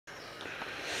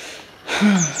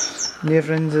Dear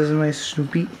friends, this is my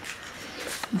Snoopy,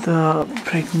 the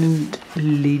pregnant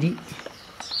lady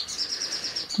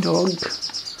dog.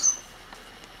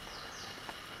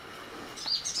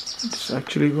 It's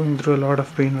actually going through a lot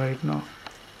of pain right now.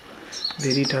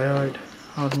 Very tired,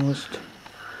 almost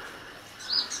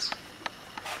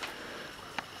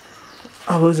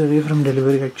hours away from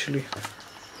delivery actually.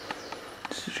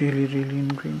 It's really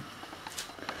in pain.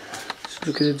 Just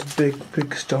look at its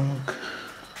big stomach.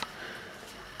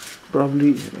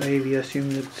 Probably we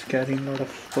assume that it's carrying a lot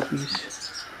of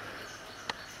puppies.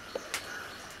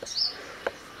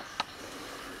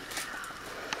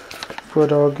 Poor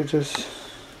dog, it just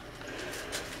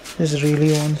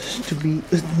really wants to be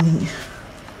with me.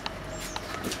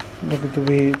 Look at the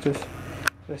way it's just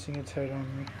pressing its head on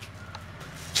me.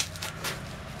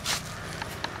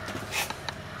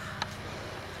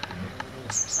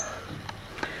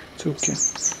 It's okay.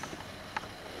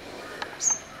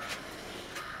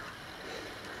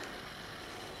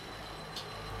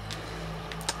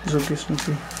 It's okay,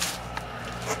 Snoopy.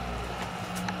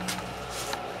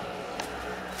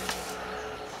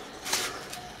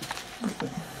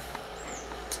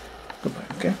 Goodbye,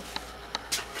 okay?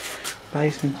 Bye,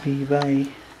 Snoopy, bye.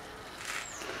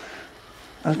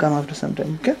 I'll come after some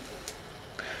time, okay?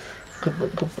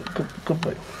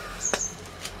 Goodbye.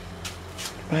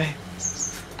 Bye.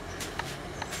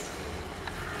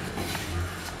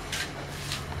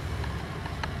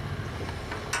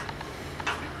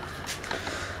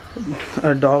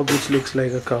 A dog which looks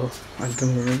like a cow at the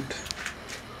moment.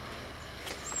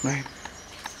 Right.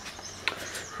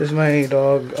 This is my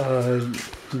dog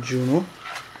Juno.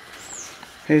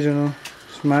 Hey Juno,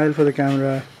 smile for the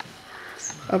camera.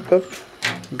 Up.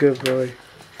 Good boy.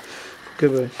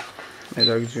 My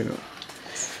dog Juno.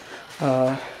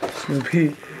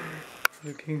 Snoopy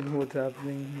looking what's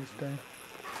happening this time.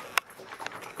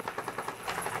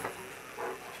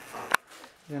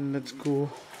 Then let's go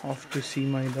off to see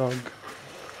my dog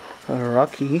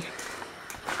Rocky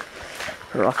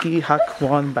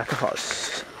Hakwan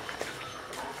Bacahos.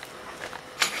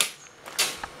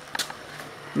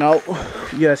 Now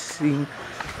you are seeing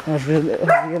a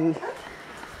real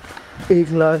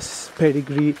A-class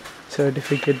pedigree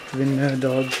certificate winner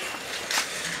dog,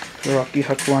 Rocky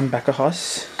Hakwan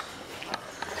Bacahos.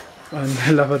 And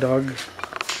I love a dog.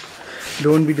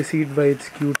 Don't be deceived by its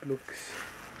cute looks.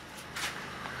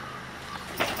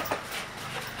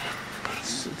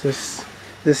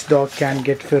 This dog can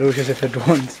get ferocious if it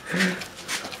wants.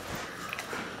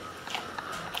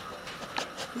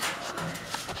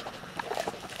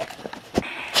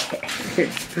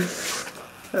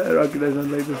 Rocky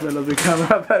doesn't like the smell of the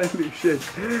camera apparently. Shit,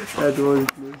 that was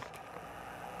close.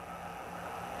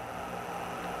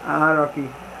 Rocky,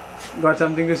 got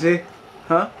something to say?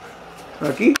 Huh?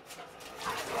 Rocky?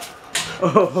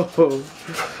 Oh,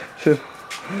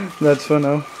 that's for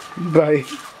now. Bye.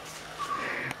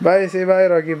 Bye, say bye,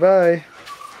 Rocky, bye.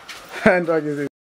 And Rocky says